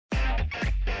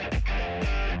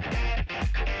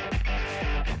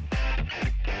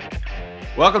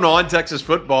Welcome to On Texas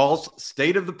Football's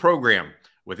State of the Program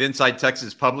with Inside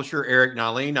Texas publisher Eric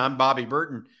Nalin. I'm Bobby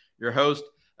Burton, your host.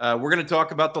 We're going to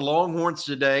talk about the Longhorns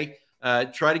today,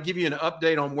 try to give you an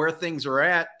update on where things are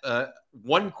at.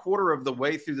 1/4 of the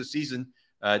way through the season,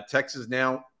 Texas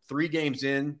now 3 games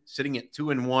in, sitting at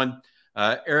 2-1.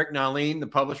 Eric Nalin, the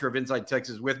publisher of Inside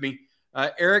Texas, with me.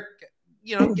 Eric,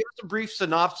 give us a brief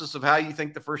synopsis of how you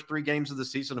think the first 3 games of the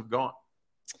season have gone.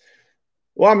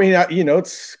 Well, I mean,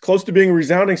 it's close to being a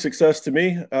resounding success to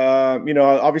me.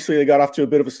 Obviously they got off to a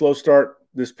bit of a slow start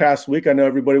this past week. I know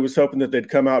everybody was hoping that they'd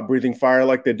come out breathing fire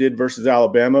like they did versus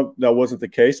Alabama. That wasn't the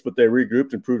case, but they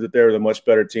regrouped and proved that they were the much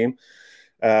better team.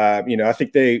 I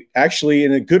think they actually,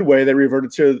 in a good way, they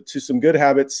reverted to some good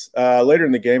habits later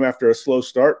in the game after a slow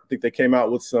start. I think they came out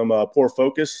with some poor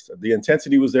focus. The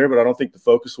intensity was there, but I don't think the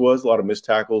focus was. A lot of missed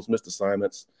tackles, missed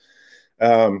assignments.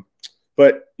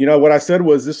 But, what I said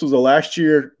was this was a last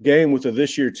year game with a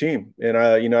this year team. And,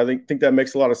 I think that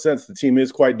makes a lot of sense. The team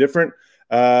is quite different,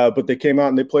 but they came out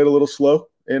and they played a little slow.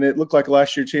 And it looked like a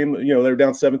last year team. They were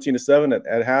down 17-7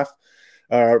 at half,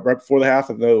 right before the half.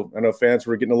 I know fans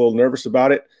were getting a little nervous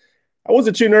about it. I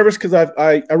wasn't too nervous because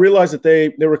I realized that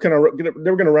they were going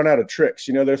to run out of tricks.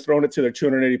 They're throwing it to their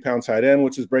 280-pound tight end,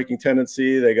 which is breaking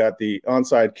tendency. They got the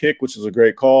onside kick, which is a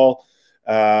great call.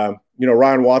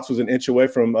 Ryan Watts was an inch away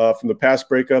from the pass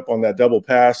breakup on that double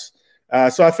pass.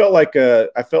 So I felt like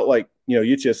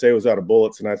UTSA was out of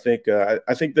bullets, and I think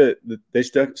that they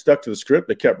stuck to the script.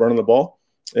 They kept running the ball,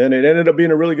 and it ended up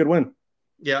being a really good win.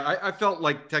 Yeah, I felt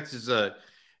like Texas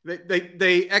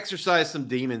they exercised some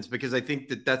demons, because I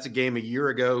think that's a game a year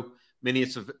ago. Many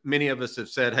of us have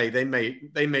said, hey, they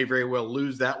may very well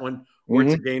lose that one, or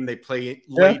it's a game they play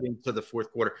late into the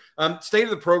fourth quarter. State of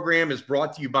the Program is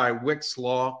brought to you by Wickes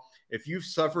Law. If you've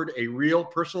suffered a real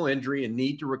personal injury and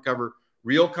need to recover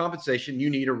real compensation, you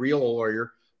need a real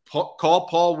lawyer. Call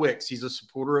Paul Wickes. He's a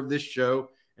supporter of this show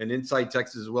and Inside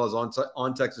Texas, as well as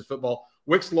on Texas Football.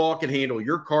 Wickes Law can handle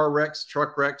your car wrecks,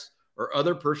 truck wrecks, or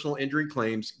other personal injury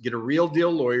claims. Get a real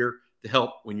deal lawyer to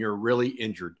help when you're really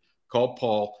injured. Call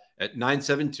Paul at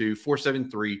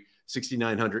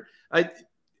 972-473-6900.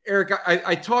 Eric,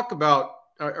 I talk about,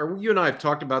 or you and I have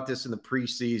talked about this in the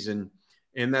preseason,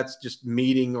 and that's just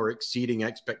meeting or exceeding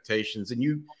expectations. And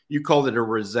you called it a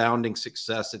resounding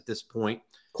success at this point.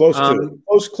 Close to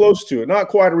it. Not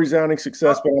quite a resounding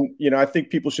success, but I think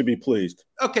people should be pleased.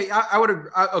 Okay, I would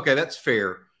agree. Okay, that's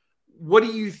fair. What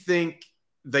do you think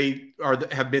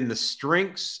have been the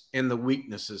strengths and the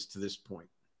weaknesses to this point?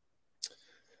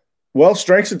 Well,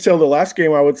 strengths until the last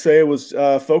game, I would say, it was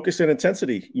focus and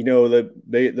intensity.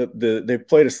 They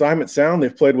played assignment sound.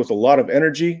 They've played with a lot of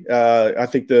energy. I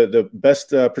think the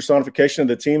best personification of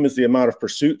the team is the amount of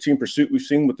team pursuit we've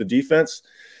seen with the defense.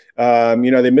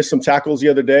 They missed some tackles the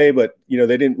other day, but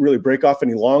they didn't really break off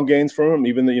any long gains from them.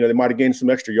 Even though, they might have gained some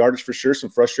extra yardage for sure, some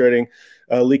frustrating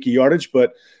leaky yardage.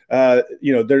 But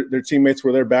their teammates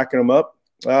were there backing them up.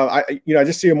 I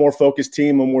just see a more focused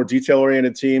team, a more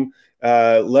detail-oriented team.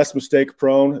 Less mistake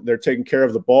prone. They're taking care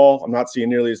of the ball. I'm not seeing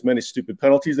nearly as many stupid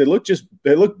penalties. They look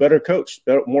better coached,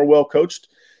 more well coached.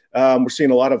 We're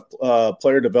seeing a lot of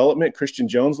player development. Christian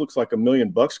Jones looks like $1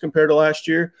 million compared to last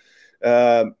year.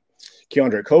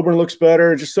 Keandre Coburn looks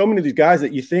better. Just so many of these guys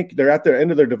that you think they're at their end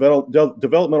of their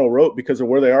developmental rope because of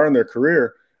where they are in their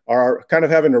career are kind of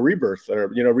having a rebirth or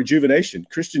rejuvenation.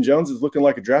 Christian Jones is looking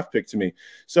like a draft pick to me.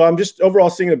 So I'm just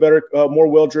overall seeing a better, more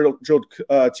well-drilled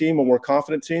team, a more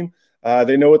confident team.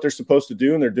 They know what they're supposed to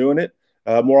do, and they're doing it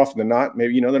more often than not.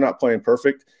 Maybe, they're not playing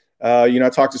perfect. I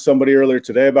talked to somebody earlier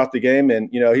today about the game, and,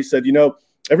 he said,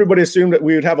 everybody assumed that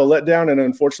we would have a letdown, and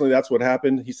unfortunately that's what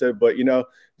happened. He said, but,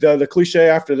 the cliche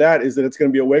after that is that it's going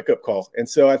to be a wake-up call. And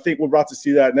so I think we're about to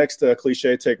see that next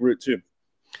cliche take root too.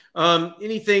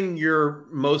 Anything you're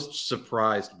most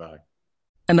surprised by?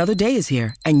 Another day is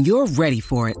here, and you're ready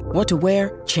for it. What to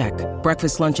wear? Check.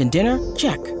 Breakfast, lunch, and dinner?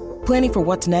 Check. Planning for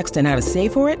what's next and how to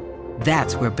save for it?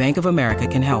 That's where Bank of America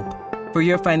can help. For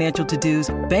your financial to-dos,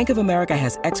 Bank of America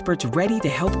has experts ready to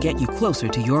help get you closer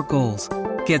to your goals.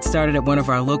 Get started at one of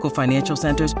our local financial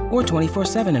centers or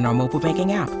 24/7 in our mobile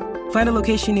banking app. Find a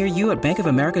location near you at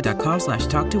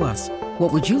bankofamerica.com/talktous.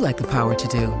 What would you like the power to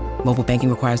do? Mobile banking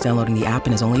requires downloading the app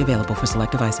and is only available for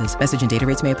select devices. Message and data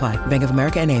rates may apply. Bank of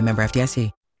America NA, member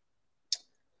FDIC.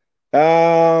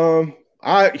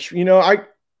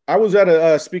 I was at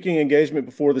a speaking engagement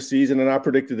before the season, and I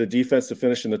predicted the defense to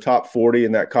finish in the top 40,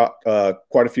 and that caught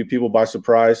quite a few people by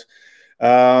surprise.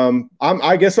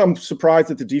 I guess I'm surprised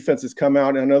that the defense has come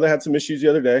out. And I know they had some issues the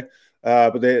other day,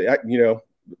 but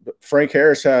Frank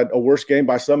Harris had a worse game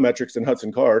by some metrics than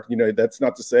Hudson Card. That's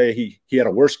not to say he had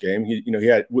a worse game.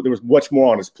 There was much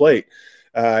more on his plate.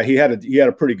 he had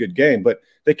a pretty good game, but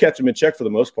they kept him in check for the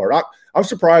most part. I'm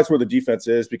surprised where the defense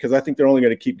is because I think they're only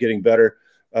going to keep getting better.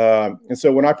 And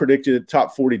so when I predicted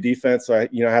top 40 defense, I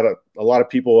had a lot of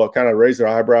people kind of raise their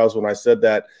eyebrows when I said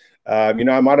that. I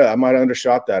might have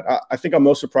undershot that. I think I'm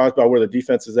most surprised by where the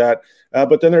defense is at.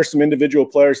 But then there's some individual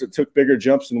players that took bigger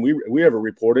jumps than we ever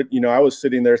reported. I was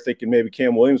sitting there thinking maybe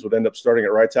Cam Williams would end up starting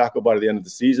at right tackle by the end of the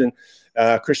season.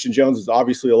 Christian Jones is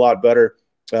obviously a lot better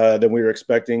than we were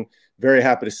expecting. Very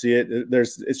happy to see it.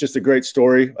 It's just a great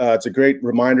story. It's a great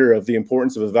reminder of the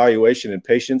importance of evaluation and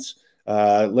patience,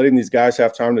 letting these guys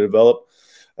have time to develop.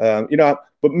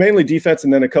 But mainly defense,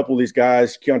 and then a couple of these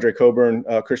guys, Keandre Coburn,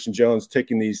 Christian Jones,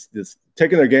 taking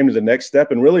their game to the next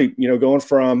step, and really, going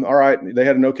from all right, they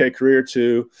had an okay career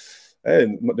to, hey,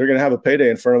 they're going to have a payday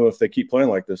in front of them if they keep playing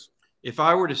like this. If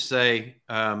I were to say,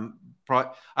 I'll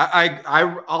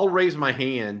raise my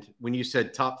hand when you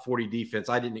said top 40 defense.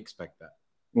 I didn't expect that.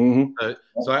 Mm-hmm.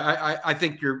 So I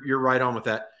think you're right on with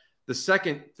that. The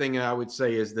second thing I would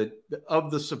say is that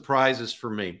of the surprises for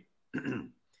me,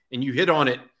 and you hit on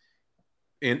it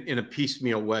in a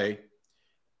piecemeal way,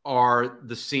 are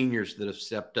the seniors that have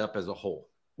stepped up as a whole.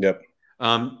 Yep.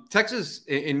 Texas,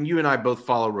 and you and I both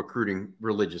follow recruiting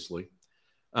religiously.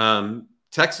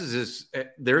 Texas is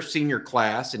their senior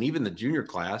class, and even the junior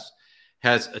class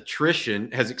has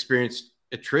experienced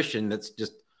attrition that's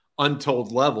just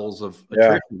untold levels of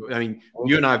attrition. Yeah. I mean,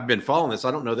 you and I have been following this.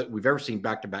 I don't know that we've ever seen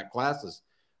back-to-back classes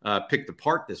picked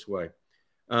apart this way.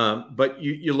 But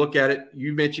you look at it,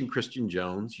 you mentioned Christian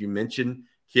Jones, you mentioned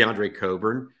Keandre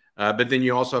Coburn, but then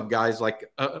you also have guys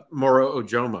like Moro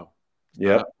Ojomo,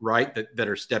 right, that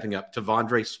are stepping up.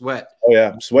 Tavondre Sweat. Oh,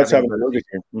 yeah. Sweat's having a really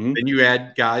good year. Then you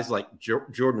add guys like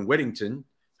Jordan Whittington,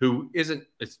 who isn't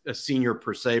a senior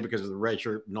per se because of the red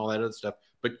shirt and all that other stuff,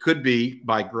 but could be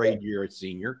by grade year a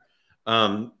senior.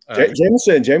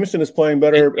 Jameson is playing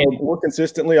better, more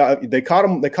consistently. They caught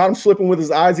him slipping with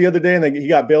his eyes the other day, and he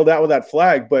got bailed out with that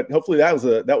flag. But hopefully that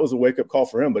was a wake up call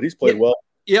for him. But he's played well.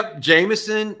 Yep,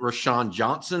 Jameson, Rashawn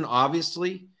Johnson,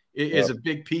 obviously is a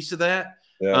big piece of that.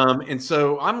 Yeah. And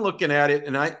so I'm looking at it,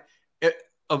 and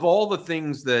of all the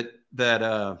things that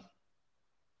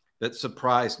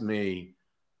surprised me,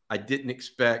 I didn't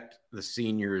expect the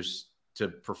seniors to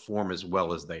perform as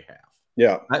well as they have.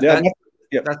 Yeah.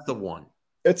 That's the one.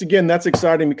 That's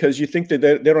exciting because you think that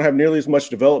they don't have nearly as much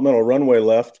developmental runway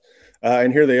left,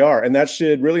 and here they are, and that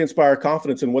should really inspire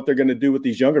confidence in what they're going to do with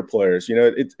these younger players.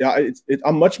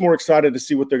 I'm much more excited to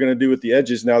see what they're going to do with the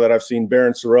edges now that I've seen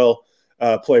Barron Sorrell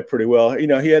play pretty well.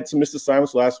 He had some missed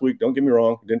assignments last week. Don't get me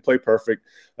wrong, didn't play perfect,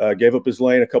 gave up his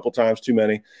lane a couple times too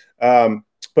many. But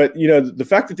the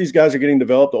fact that these guys are getting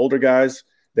developed, the older guys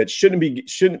that we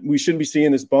shouldn't be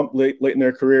seeing this bump late in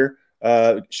their career.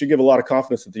 Should give a lot of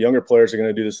confidence that the younger players are going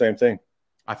to do the same thing.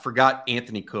 I forgot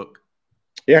Anthony Cook.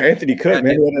 Yeah, Anthony Cook,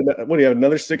 man. What do you have?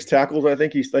 Another 6 tackles. I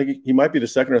think he might be the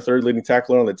second or third leading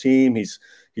tackler on the team. He's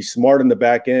smart in the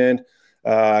back end.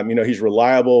 He's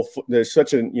reliable. There's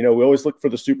such we always look for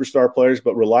the superstar players,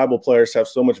 but reliable players have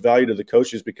so much value to the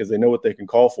coaches because they know what they can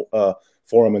call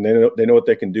for them, and they know what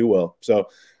they can do well. So,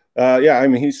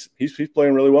 he's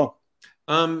playing really well.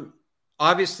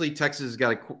 Obviously, Texas has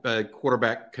got a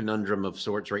quarterback conundrum of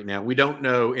sorts right now. We don't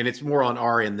know, and it's more on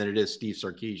our end than it is Steve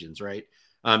Sarkisian's, right?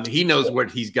 He knows what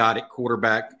he's got at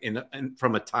quarterback, and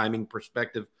from a timing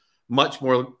perspective, much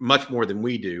more than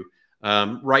we do.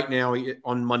 Right now,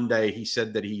 on Monday, he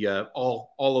said that he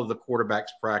all of the quarterbacks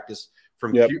practice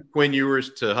from Quinn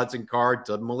Ewers to Hudson Card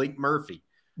to Malik Murphy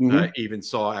even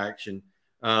saw action.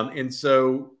 And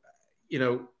so,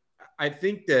 I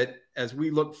think that as we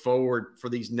look forward for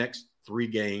these next 3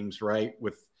 games, right,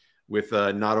 with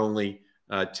not only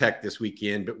Tech this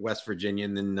weekend, but West Virginia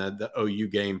and then the OU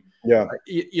game. Yeah.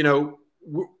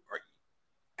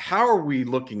 How are we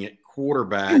looking at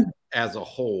quarterback as a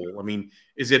whole? I mean,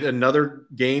 is it another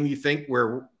game you think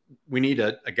where we need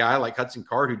a guy like Hudson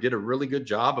Card who did a really good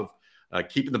job of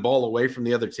keeping the ball away from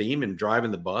the other team and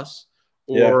driving the bus?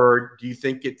 Or do you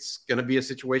think it's going to be a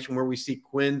situation where we see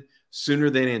Quinn sooner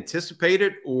than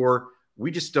anticipated, or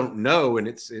we just don't know, and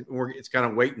it's kind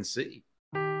of wait and see?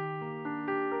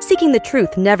 Seeking the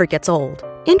truth never gets old.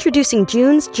 Introducing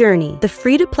June's Journey, the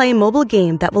free-to-play mobile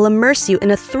game that will immerse you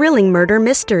in a thrilling murder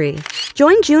mystery.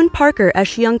 Join June Parker as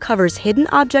she uncovers hidden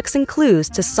objects and clues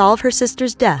to solve her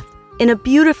sister's death in a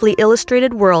beautifully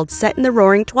illustrated world set in the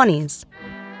Roaring '20s.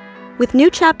 With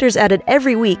new chapters added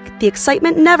every week, the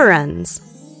excitement never ends.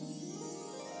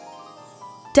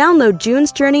 Download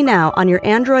June's Journey now on your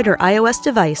Android or iOS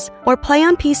device, or play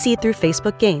on PC through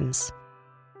Facebook Games.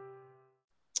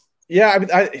 Yeah,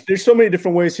 there's so many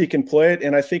different ways he can play it,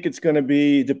 and I think it's going to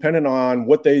be dependent on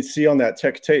what they see on that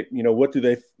Tech tape.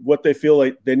 What they feel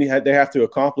like they have to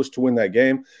accomplish to win that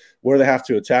game, where they have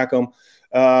to attack them.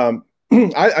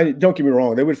 I don't get me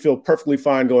wrong; they would feel perfectly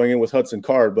fine going in with Hudson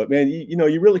Card, but man,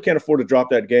 you really can't afford to drop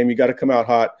that game. You got to come out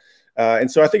hot, and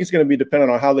so I think it's going to be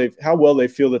dependent on how well they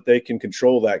feel that they can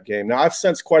control that game. Now, I've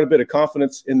sensed quite a bit of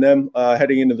confidence in them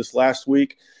heading into this last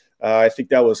week. I think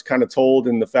that was kind of told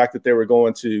in the fact that they were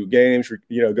going to games,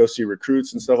 go see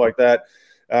recruits and stuff like that.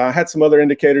 Had some other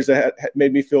indicators that had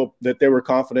made me feel that they were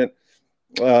confident.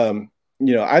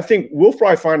 I think we'll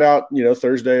probably find out,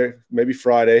 Thursday, maybe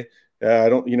Friday. We're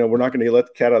not going to let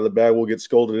the cat out of the bag. We'll get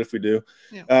scolded if we do.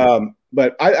 Yeah.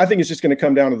 But I think it's just going to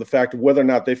come down to the fact of whether or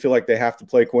not they feel like they have to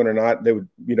play Quinn or not. They would,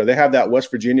 they have that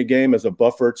West Virginia game as a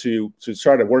buffer to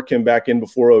try to work him back in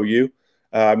before OU.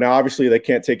 Now, obviously, they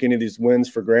can't take any of these wins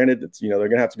for granted. They're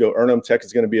going to have to go earn them. Tech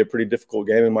is going to be a pretty difficult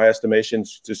game in my estimation.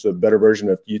 It's just a better version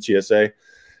of UTSA.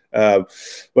 But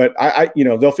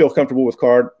they'll feel comfortable with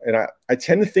Card, and I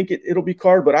tend to think it'll be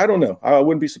Card, but I don't know. I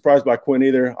wouldn't be surprised by Quinn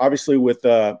either. Obviously, with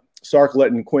Sark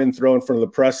letting Quinn throw in front of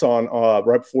the press on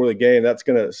right before the game, that's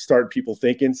going to start people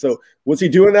thinking. So was he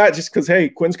doing that just because, hey,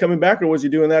 Quinn's coming back, or was he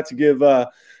doing that to give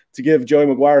Joey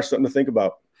McGuire something to think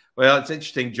about? Well, it's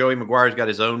interesting. Joey McGuire's got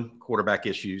his own quarterback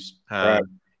issues. Right.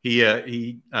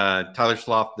 Tyler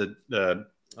Sloth, the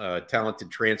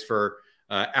talented transfer,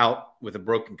 out with a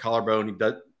broken collarbone. He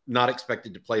does not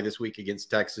expected to play this week against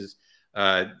Texas.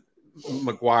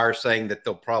 McGuire saying that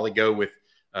they'll probably go with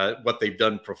what they've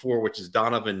done before, which is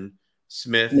Donovan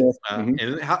Smith. Yes.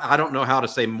 And I don't know how to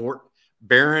say Morton.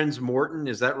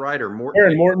 Is that right? Or Morton?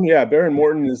 Baron Morton. Yeah. Baron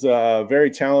Morton is very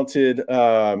talented.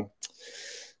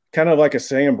 Kind of like a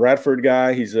Sam Bradford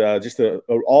guy. He's just a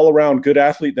all-around good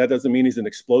athlete. That doesn't mean he's an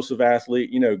explosive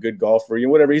athlete, good golfer,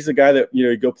 whatever. He's a guy that,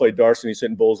 you go play darts and he's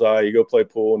hitting bullseye. You go play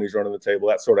pool and he's running the table,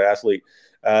 that sort of athlete.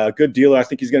 Good dealer. I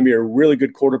think he's going to be a really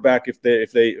good quarterback if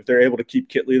they're able to keep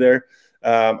Kitley there.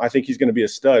 I think he's going to be a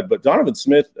stud. But Donovan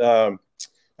Smith, I'm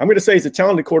going to say he's a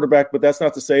talented quarterback, but that's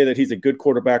not to say that he's a good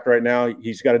quarterback right now.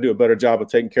 He's got to do a better job of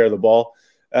taking care of the ball.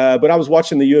 But I was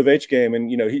watching the U of H game,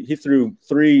 and, he threw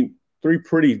three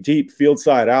pretty deep field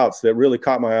side outs that really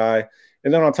caught my eye.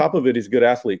 And then on top of it, he's a good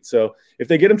athlete. So if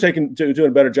they get him doing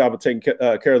a better job of taking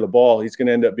care of the ball, he's going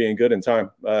to end up being good in time.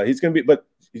 He's going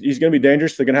to be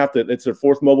dangerous. They're going to have to, it's their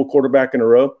fourth mobile quarterback in a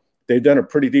row. They've done a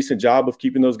pretty decent job of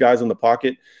keeping those guys in the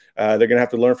pocket. They're going to have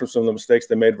to learn from some of the mistakes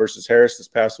they made versus Harris this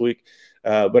past week.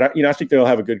 But I think they'll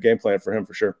have a good game plan for him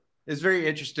for sure. It's very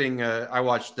interesting. I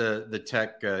watched the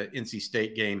Tech NC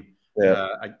State game. Yeah.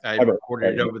 I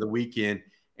recorded it over the weekend.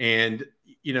 And,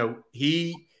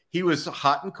 he was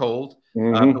hot and cold.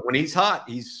 But when he's hot,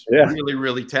 he's really,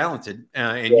 really talented.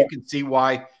 You can see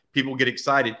why people get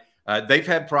excited. They've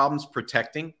had problems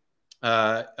protecting.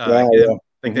 I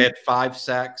think they had 5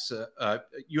 sacks.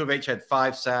 U of H had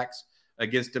 5 sacks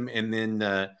against them. And then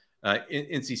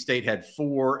NC State had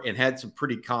 4 and had some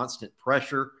pretty constant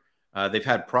pressure. They've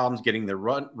had problems getting their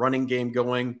running game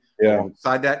going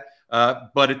alongside that.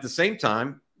 But at the same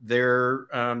time, their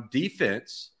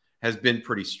defense has been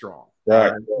pretty strong.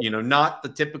 Right. Not the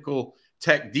typical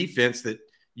Tech defense that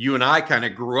you and I kind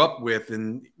of grew up with.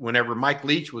 And whenever Mike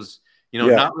Leach was,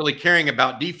 not really caring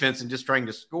about defense and just trying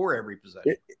to score every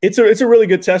possession. It's a really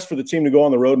good test for the team to go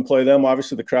on the road and play them.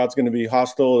 Obviously, the crowd's going to be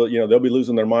hostile. They'll be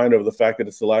losing their mind over the fact that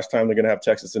it's the last time they're going to have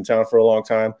Texas in town for a long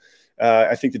time.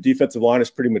 I think the defensive line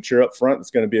is pretty mature up front. It's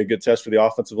going to be a good test for the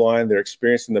offensive line. They're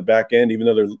experienced in the back end, even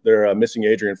though they're missing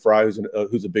Adrian Fry,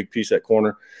 who's a big piece at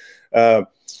corner. I'm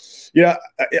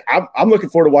looking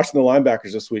forward to watching the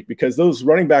linebackers this week because those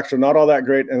running backs are not all that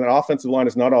great, and the offensive line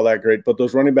is not all that great. But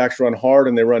those running backs run hard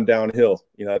and they run downhill.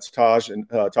 It's Taj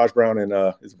Brown and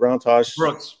is it Brown Taj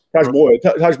Brooks.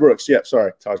 Taj Brooks. Yeah,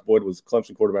 sorry, Taj Boyd was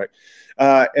Clemson quarterback,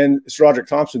 and it's Roderick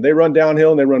Thompson. They run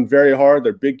downhill and they run very hard.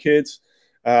 They're big kids.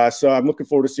 So I'm looking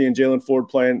forward to seeing Jalen Ford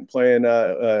playing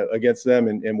against them,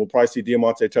 and we'll probably see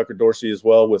Diamante Tucker Dorsey as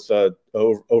well with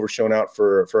overshown out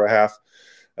for a half.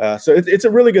 So it's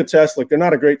a really good test. Like, they're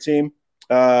not a great team,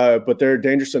 but they're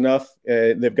dangerous enough.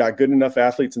 They've got good enough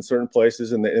athletes in certain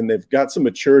places, and they've got some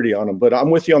maturity on them. But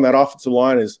I'm with you on that offensive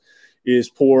line is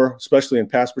poor, especially in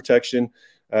pass protection.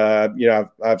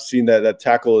 I've seen that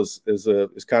tackle is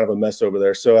kind of a mess over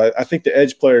there. So I think the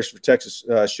edge players for Texas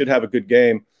should have a good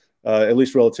game, at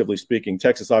least relatively speaking.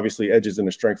 Texas obviously edges in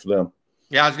the strength for them.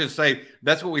 Yeah, I was going to say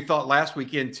that's what we thought last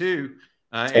weekend too,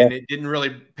 and it didn't really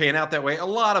pan out that way. A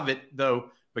lot of it, though,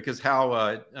 because how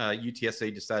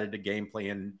UTSA decided to game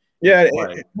plan Yeah,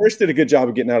 Harris did a good job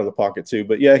of getting out of the pocket too.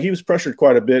 But yeah, he was pressured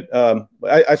quite a bit.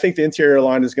 I think the interior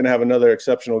line is going to have another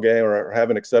exceptional game or have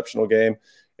an exceptional game.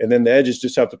 And then the edges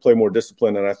just have to play more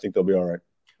discipline, and I think they'll be all right.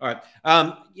 All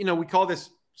right. We call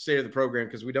this state of the program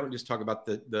because we don't just talk about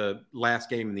the last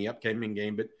game and the upcoming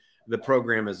game, but the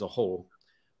program as a whole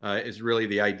is really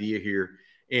the idea here.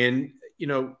 And,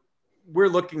 we're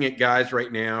looking at guys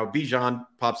right now. Bijan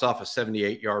pops off a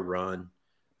 78-yard run,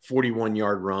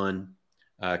 41-yard run.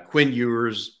 Quinn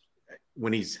Ewers,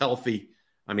 when he's healthy,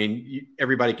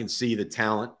 everybody can see the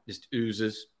talent just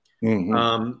oozes.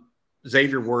 Mm-hmm.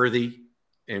 Xavier Worthy,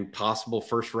 and possible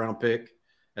first-round pick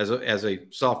as a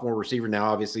sophomore receiver. Now,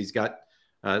 obviously, he's got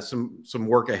some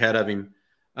work ahead of him.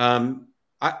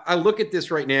 I look at this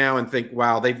right now and think,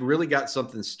 wow, they've really got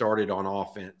something started on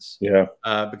offense. Yeah.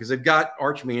 Because they've got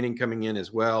Arch Manning coming in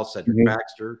as well, Cedric Mm-hmm.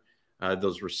 Baxter,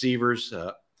 those receivers.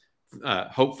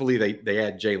 Hopefully they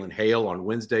add Jalen Hale on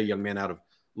Wednesday, young man out of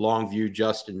Longview.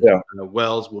 Justin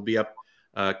Wells will be up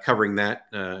covering that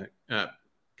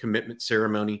commitment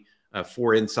ceremony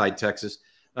for Inside Texas.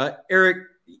 Eric,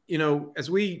 as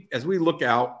we look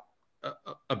out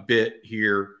a bit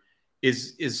here,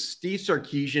 is Steve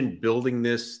Sarkisian building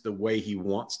this the way he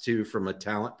wants to from a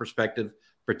talent perspective,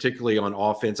 particularly on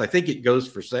offense? I think it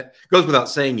goes without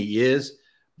saying he is,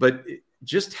 but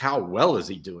just how well is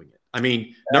he doing it?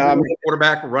 Number one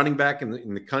quarterback, running back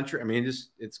in the country.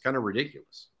 It's kind of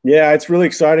ridiculous. Yeah, it's really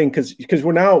exciting because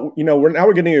we're now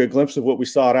getting a glimpse of what we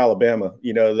saw at Alabama.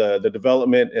 The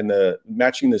development and the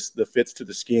matching the fits to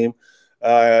the scheme,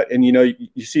 and you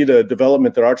see the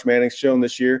development that Arch Manning's shown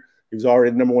this year. He was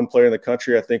already the number one player in the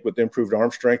country, I think, with improved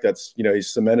arm strength. That's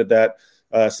he's cemented that.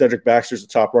 Cedric Baxter's the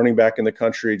top running back in the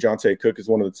country. Jonte Cook is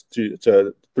one of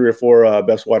the 3 or 4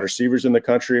 best wide receivers in the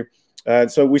country.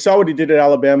 So we saw what he did at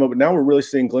Alabama, but now we're really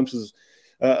seeing glimpses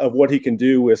of what he can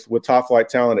do with top flight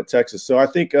talent at Texas. So I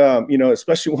think,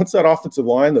 especially once that offensive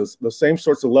line, those same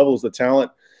sorts of levels of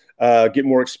talent get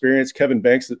more experience. Kelvin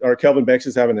Banks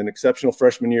is having an exceptional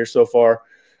freshman year so far.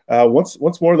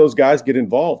 Once more of those guys get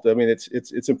involved,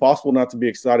 it's impossible not to be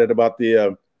excited about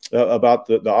the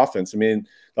offense. The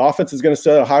offense is going to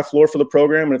set a high floor for the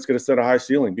program, and it's going to set a high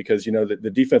ceiling because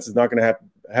the defense is not going to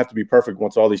have to be perfect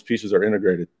once all these pieces are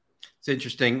integrated. It's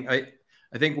interesting. I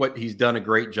think what he's done a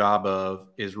great job of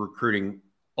is recruiting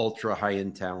ultra high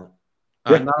end talent.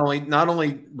 Yeah. Not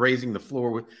only raising the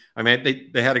floor. They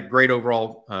had a great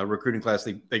overall recruiting class.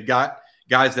 They got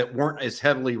guys that weren't as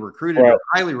heavily recruited or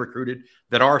highly recruited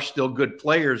that are still good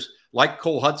players. Like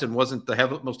Cole Hudson wasn't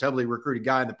the most heavily recruited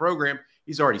guy in the program.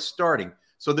 He's already starting.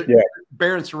 So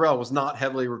Barron Sorrell was not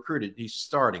heavily recruited. He's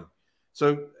starting.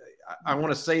 So I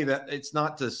want to say that it's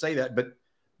not to say that, but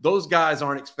those guys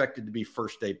aren't expected to be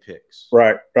first-day picks.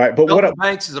 Right. But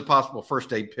Banks is a possible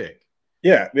first-day pick.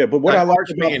 Yeah. But what I like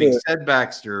about Ced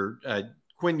Baxter,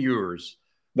 Quinn Ewers,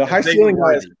 the high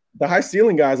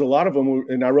ceiling guys, a lot of them,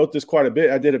 and I wrote this quite a bit.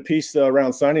 I did a piece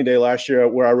around signing day last year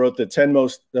where I wrote the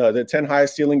 10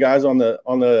 highest ceiling guys in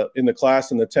the class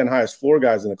and the 10 highest floor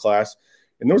guys in the class.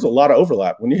 And there was a lot of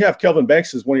overlap. When you have Kelvin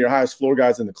Banks as one of your highest floor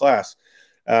guys in the class,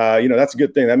 that's a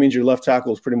good thing. That means your left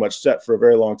tackle is pretty much set for a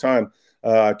very long time.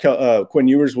 Quinn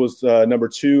Ewers was number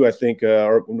 2, I think,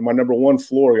 or my number 1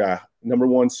 floor guy, number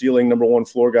 1 ceiling, number 1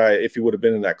 floor guy, if he would have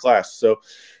been in that class. So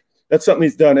that's something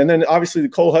he's done. And then obviously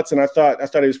Cole Hudson, I thought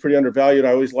he was pretty undervalued.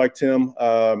 I always liked him,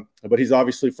 but he's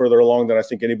obviously further along than I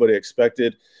think anybody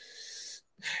expected.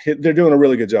 They're doing a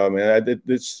really good job, man.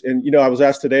 I was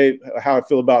asked today how I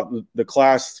feel about the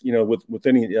class, with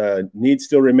any needs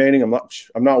still remaining.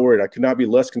 I'm not worried. I could not be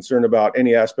less concerned about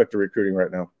any aspect of recruiting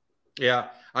right now. Yeah.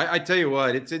 I tell you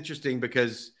what, it's interesting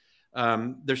because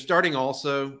they're starting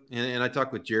also, and I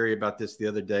talked with Jerry about this the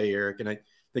other day, Eric, and I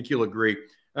think you'll agree.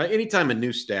 Anytime a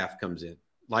new staff comes in,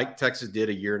 like Texas did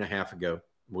a year and a half ago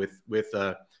with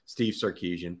Steve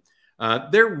Sarkisian,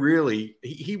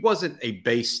 he wasn't a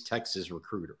base Texas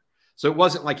recruiter. So it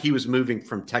wasn't like he was moving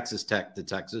from Texas Tech to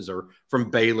Texas or from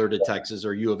Baylor to Texas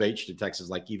or U of H to Texas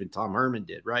like even Tom Herman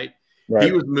did, right?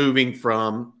 He was moving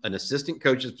from an assistant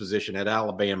coach's position at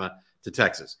Alabama to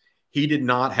Texas. He did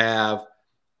not have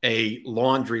a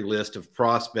laundry list of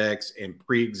prospects and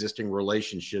pre-existing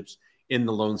relationships in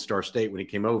the Lone Star State when he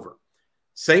came over.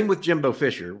 Same with Jimbo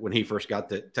Fisher when he first got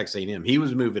to Texas A&M. He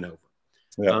was moving over.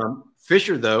 Yeah.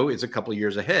 Fisher, though, is a couple of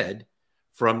years ahead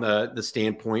from the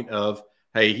standpoint of,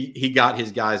 hey, he got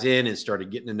his guys in and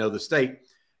started getting to know the state.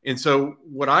 And so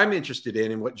what I'm interested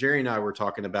in and what Jerry and I were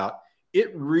talking about,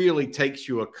 it really takes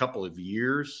you a couple of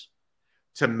years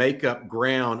to make up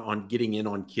ground on getting in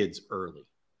on kids early.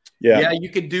 Yeah, you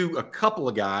could do a couple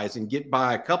of guys and get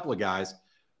by a couple of guys,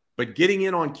 but getting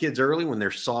in on kids early when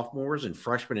they're sophomores and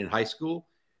freshmen in high school,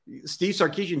 Steve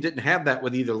Sarkisian didn't have that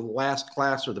with either the last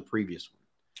class or the previous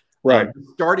one. Right.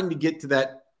 Starting to get to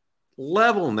that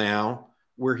level now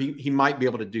where he might be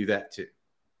able to do that too.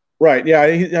 Right.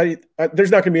 Yeah.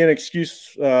 There's not going to be an excuse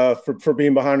for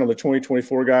being behind on the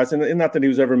 2024 guys, and not that he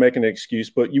was ever making an excuse,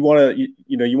 but you want to,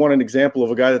 you want an example of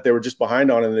a guy that they were just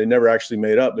behind on and they never actually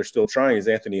made up. They're still trying. Is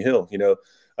Anthony Hill.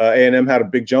 A&M had a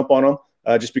big jump on him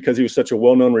just because he was such a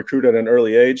well-known recruit at an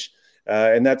early age,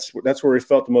 and that's where he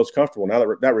felt the most comfortable. Now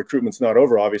that recruitment's not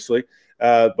over, obviously,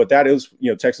 but that is,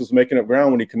 Texas was making up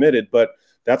ground when he committed, but.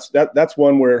 That's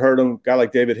one where it hurt them. A guy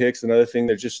like David Hicks, another thing.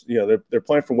 They're just they're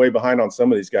playing from way behind on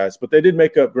some of these guys, but they did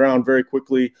make up ground very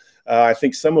quickly. I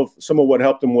think some of what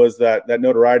helped them was that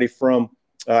notoriety from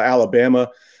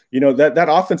Alabama. That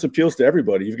offense appeals to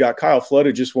everybody. You've got Kyle Flood,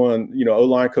 who just won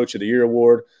O-line Coach of the Year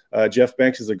award. Jeff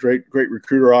Banks is a great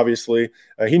recruiter. Obviously,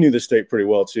 he knew the state pretty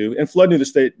well too, and Flood knew the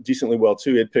state decently well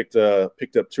too. He had picked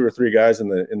up 2 or 3 guys in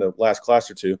the last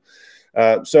class or two.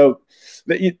 So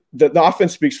the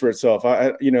offense speaks for itself.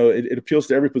 It appeals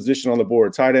to every position on the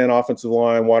board: tight end, offensive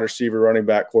line, wide receiver, running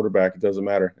back, quarterback. It doesn't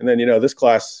matter. And then this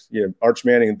class, Arch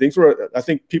Manning, and things were. I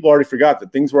think people already forgot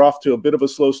that things were off to a bit of a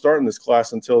slow start in this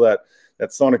class until that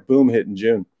sonic boom hit in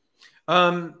June.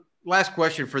 Last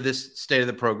question for this state of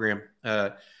the program: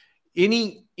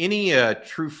 any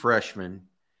true freshman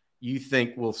you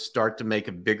think will start to make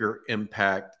a bigger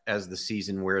impact as the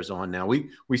season wears on? Now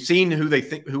we've seen who we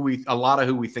think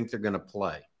they're going to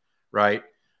play, right?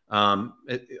 A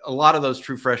lot of those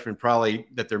true freshmen probably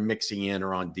that they're mixing in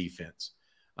are on defense.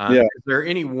 Is there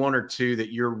any 1 or 2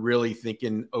 that you're really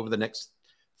thinking over the next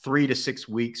 3 to 6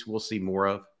 weeks we'll see more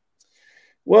of?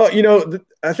 Well,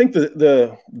 I think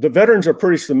the veterans are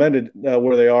pretty cemented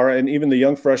where they are, and even the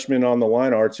young freshmen on the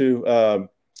line are too.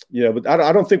 But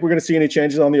I don't think we're going to see any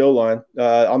changes on the O-line.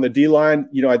 On the D-line,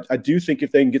 I do think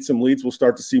if they can get some leads, we'll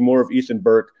start to see more of Ethan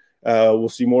Burke. We'll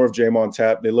see more of Jamon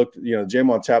Tapp.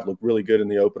 Jamon Tapp looked really good in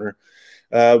the opener.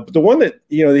 But the one that,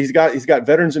 he's got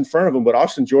veterans in front of him, but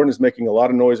Austin Jordan is making a lot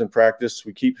of noise in practice.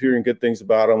 We keep hearing good things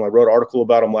about him. I wrote an article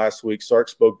about him last week. Sark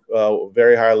spoke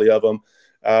very highly of him.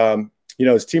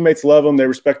 His teammates love him. They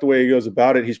respect the way he goes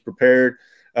about it. He's prepared.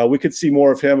 We could see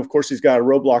more of him. Of course, he's got a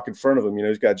roadblock in front of him.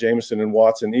 He's got Jameson and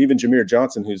Watson, even Jameer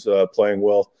Johnson, who's playing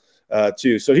well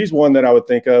too. So he's one that I would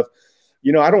think of.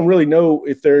 I don't really know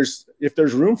if there's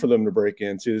room for them to break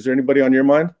into. Is there anybody on your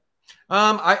mind?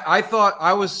 I thought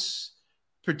I was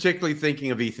particularly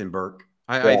thinking of Ethan Burke.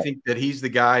 I think that he's the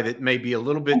guy that may be a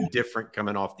little bit different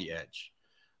coming off the edge.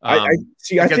 I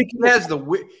think he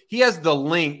has the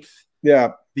length.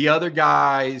 Yeah. The other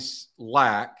guys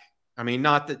lack. I mean,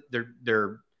 not that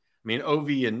they're. I mean,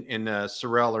 Ovi and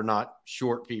Sorrell are not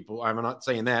short people. I'm not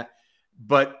saying that,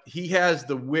 but he has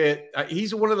the width.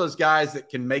 He's one of those guys that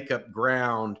can make up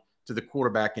ground to the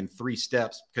quarterback in 3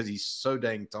 steps because he's so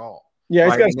dang tall. Yeah,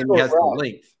 right? He has the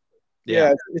length.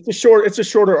 Yeah, it's a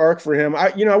shorter arc for him.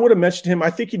 I would have mentioned him. I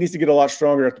think he needs to get a lot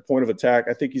stronger at the point of attack.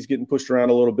 I think he's getting pushed around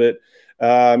a little bit.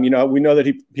 We know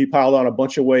that he piled on a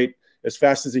bunch of weight as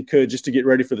fast as he could just to get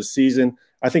ready for the season.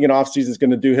 I think an off season is going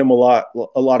to do him a lot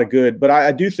of good. But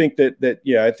I do think that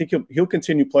I think he'll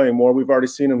continue playing more. We've already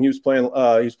seen him. He was playing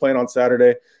on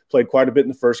Saturday. Played quite a bit in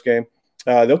the first game.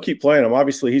 They'll keep playing him.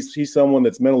 Obviously, he's someone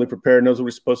that's mentally prepared, knows what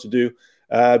he's supposed to do.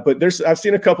 But I've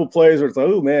seen a couple plays where it's like,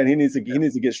 oh man, he needs to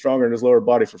get stronger in his lower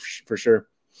body for sure.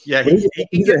 Yeah,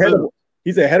 he's ahead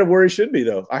of where he should be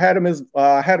though. I had him as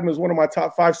one of my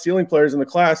top 5 ceiling players in the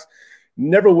class.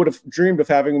 Never would have dreamed of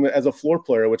having him as a floor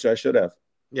player, which I should have.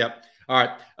 Yep. All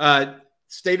right.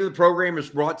 State of the program is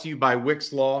brought to you by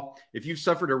Wickes Law. If you've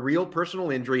suffered a real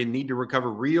personal injury and need to recover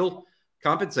real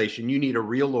compensation, you need a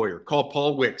real lawyer. Call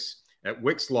Paul Wickes at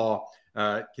Wickes Law.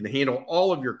 Can handle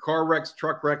all of your car wrecks,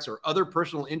 truck wrecks, or other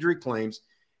personal injury claims.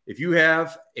 If you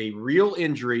have a real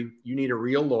injury, you need a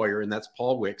real lawyer, and that's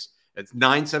Paul Wickes. That's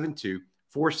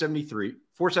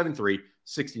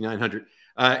 972-473-6900.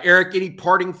 Eric, any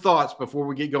parting thoughts before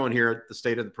we get going here at the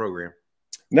state of the program?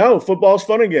 No, football's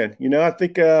fun again. I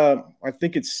think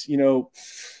it's,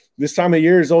 this time of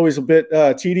year is always a bit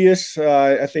tedious.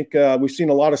 I think we've seen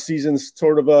a lot of seasons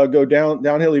sort of go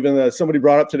downhill. Even somebody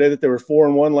brought up today that they were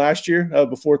 4-1 last year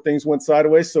before things went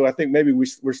sideways. So I think maybe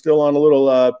we're still on a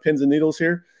little pins and needles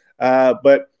here.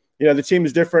 But the team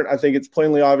is different. I think it's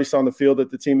plainly obvious on the field that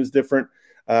the team is different.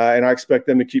 And I expect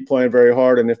them to keep playing very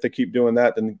hard. And if they keep doing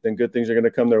that, then good things are going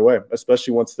to come their way,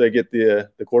 especially once they get the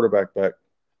quarterback back.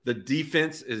 The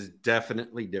defense is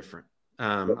definitely different.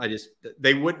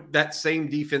 That same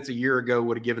defense a year ago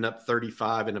would have given up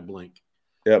 35 in a blink.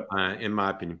 Yep. In my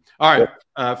opinion. All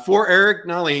right. For Eric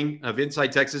Nalin of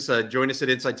Inside Texas, join us at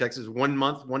Inside Texas. 1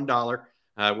 month, $1.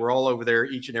 We're all over there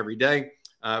each and every day.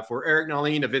 For Eric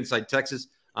Nalin of Inside Texas,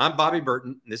 I'm Bobby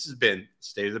Burton, and this has been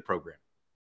State of the Program.